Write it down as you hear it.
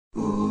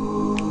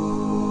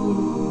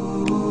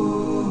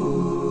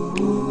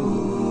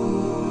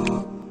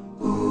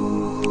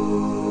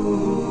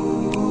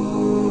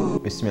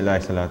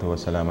Bismillah, salatu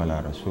wassalam ala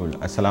rasul.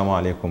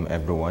 Assalamualaikum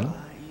everyone.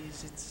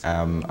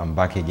 I'm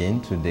back again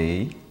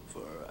today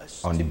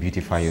on the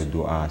Beautify Your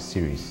Dua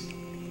series.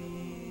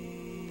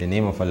 The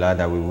name of Allah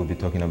that we will be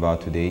talking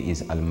about today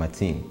is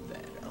Al-Mateen.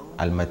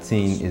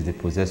 Al-Mateen is the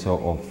possessor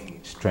of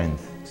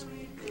strength.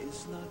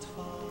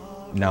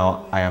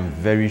 Now, I am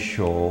very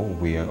sure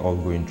we are all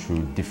going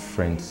through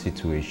different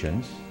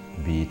situations,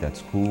 be it at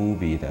school,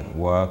 be it at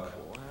work,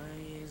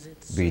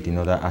 be it in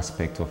other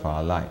aspects of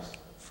our lives.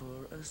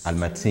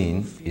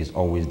 Al-Mateen is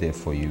always there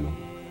for you.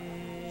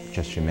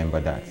 Just remember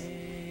that.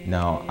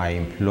 Now, I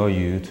implore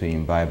you to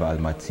imbibe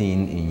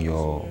Al-Mateen in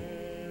your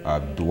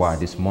dua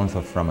this month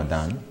of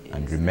Ramadan,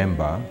 and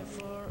remember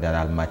that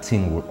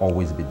Al-Mateen will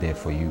always be there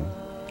for you.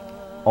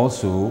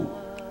 Also,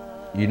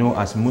 you know,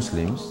 as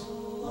Muslims,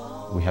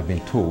 we have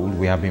been told,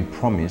 we have been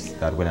promised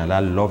that when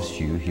Allah loves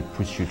you, He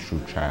puts you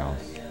through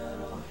trials.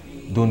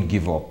 Don't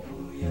give up.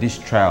 These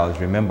trials,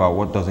 remember,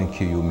 what doesn't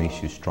kill you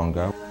makes you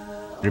stronger.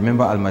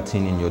 Remember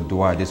Al-Mateen in your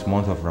dua this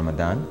month of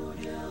Ramadan,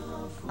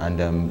 and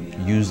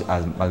use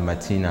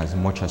Al-Mateen as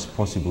much as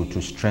possible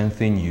to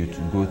strengthen you to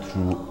go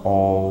through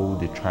all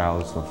the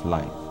trials of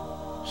life.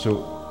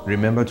 So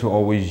remember to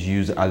always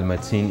use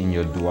Al-Mateen in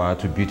your dua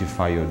to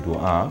beautify your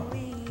dua.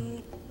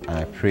 And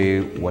I pray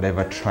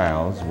whatever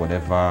trials,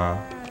 whatever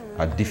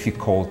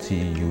difficulty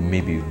you may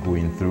be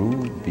going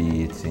through,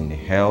 be it in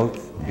health,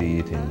 be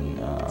it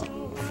in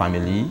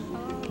family,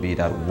 be it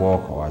at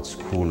work or at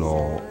school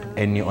or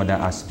any other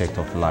aspect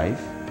of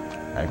life,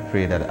 I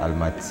pray that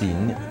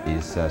Al-Mateen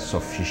is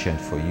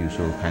sufficient for you.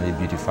 So kindly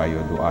beautify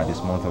your dua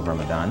this month of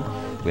Ramadan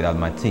with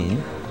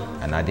Al-Mateen,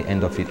 and at the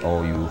end of it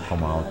all, you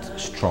come out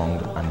strong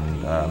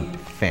and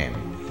firm.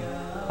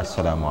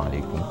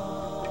 Assalamualaikum.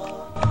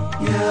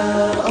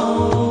 Ya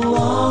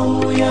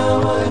Allah,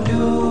 Ya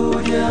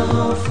Wadud, Ya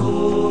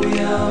Ghafur,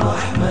 Ya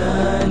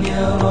Rahman,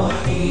 Ya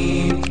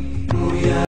Rahim.